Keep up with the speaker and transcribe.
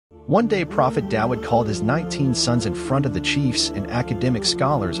One day Prophet Dawud called his 19 sons in front of the chiefs and academic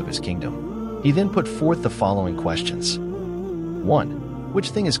scholars of his kingdom. He then put forth the following questions. 1.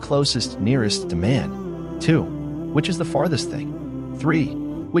 Which thing is closest, nearest to man? 2. Which is the farthest thing? 3.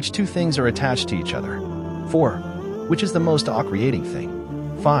 Which two things are attached to each other? 4. Which is the most creating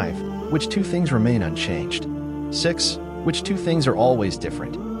thing? 5. Which two things remain unchanged? 6. Which two things are always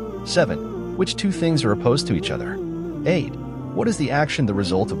different? 7. Which two things are opposed to each other? 8. What is the action the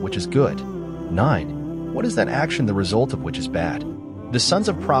result of which is good? 9. What is that action the result of which is bad? The sons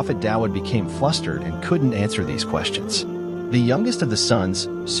of Prophet Dawud became flustered and couldn't answer these questions. The youngest of the sons,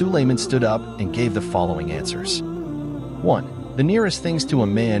 Sulaiman, stood up and gave the following answers. 1. The nearest things to a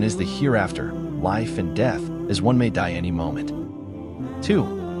man is the hereafter, life and death, as one may die any moment.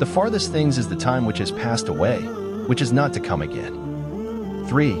 2. The farthest things is the time which has passed away, which is not to come again.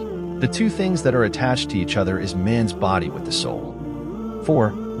 3. The two things that are attached to each other is man's body with the soul.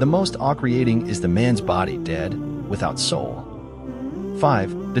 4. The most creating is the man's body dead, without soul.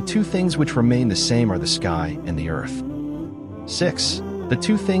 5. The two things which remain the same are the sky and the earth. 6. The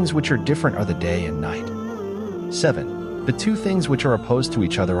two things which are different are the day and night. 7. The two things which are opposed to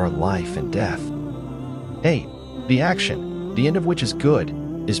each other are life and death. 8. The action, the end of which is good,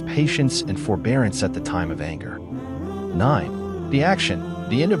 is patience and forbearance at the time of anger. 9. The action,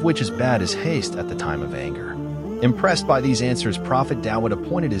 the end of which is bad, is haste at the time of anger. Impressed by these answers, Prophet Dawud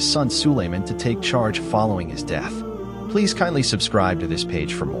appointed his son Sulaiman to take charge following his death. Please kindly subscribe to this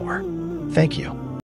page for more. Thank you.